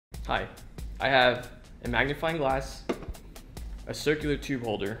Hi, I have a magnifying glass, a circular tube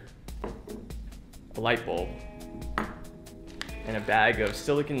holder, a light bulb, and a bag of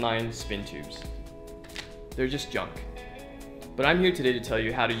silicone-lined spin tubes. They're just junk. But I'm here today to tell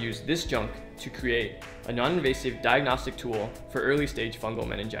you how to use this junk to create a non-invasive diagnostic tool for early-stage fungal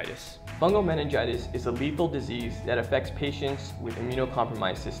meningitis. Fungal meningitis is a lethal disease that affects patients with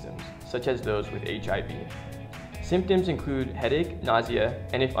immunocompromised systems, such as those with HIV. Symptoms include headache, nausea,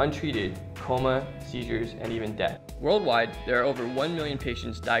 and if untreated, coma, seizures, and even death. Worldwide, there are over 1 million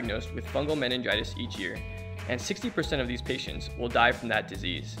patients diagnosed with fungal meningitis each year, and 60% of these patients will die from that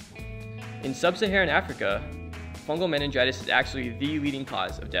disease. In sub-Saharan Africa, fungal meningitis is actually the leading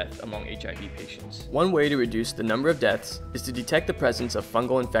cause of death among HIV patients. One way to reduce the number of deaths is to detect the presence of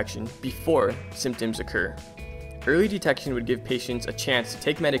fungal infection before symptoms occur. Early detection would give patients a chance to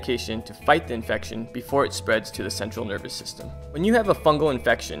take medication to fight the infection before it spreads to the central nervous system. When you have a fungal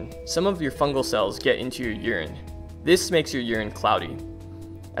infection, some of your fungal cells get into your urine. This makes your urine cloudy.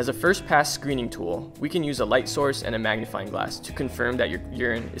 As a first pass screening tool, we can use a light source and a magnifying glass to confirm that your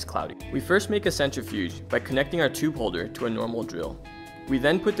urine is cloudy. We first make a centrifuge by connecting our tube holder to a normal drill. We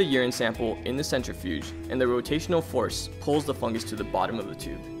then put the urine sample in the centrifuge, and the rotational force pulls the fungus to the bottom of the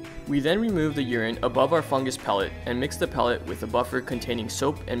tube. We then remove the urine above our fungus pellet and mix the pellet with a buffer containing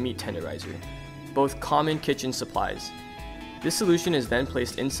soap and meat tenderizer, both common kitchen supplies. This solution is then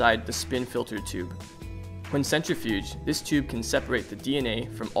placed inside the spin filter tube. When centrifuged, this tube can separate the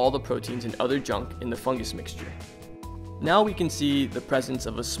DNA from all the proteins and other junk in the fungus mixture. Now we can see the presence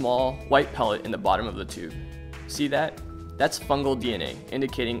of a small white pellet in the bottom of the tube. See that? That's fungal DNA,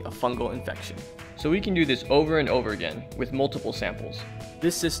 indicating a fungal infection. So we can do this over and over again with multiple samples.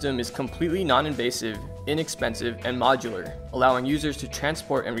 This system is completely non-invasive, inexpensive, and modular, allowing users to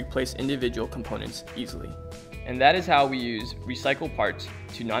transport and replace individual components easily. And that is how we use recycled parts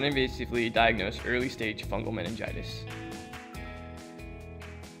to non-invasively diagnose early-stage fungal meningitis.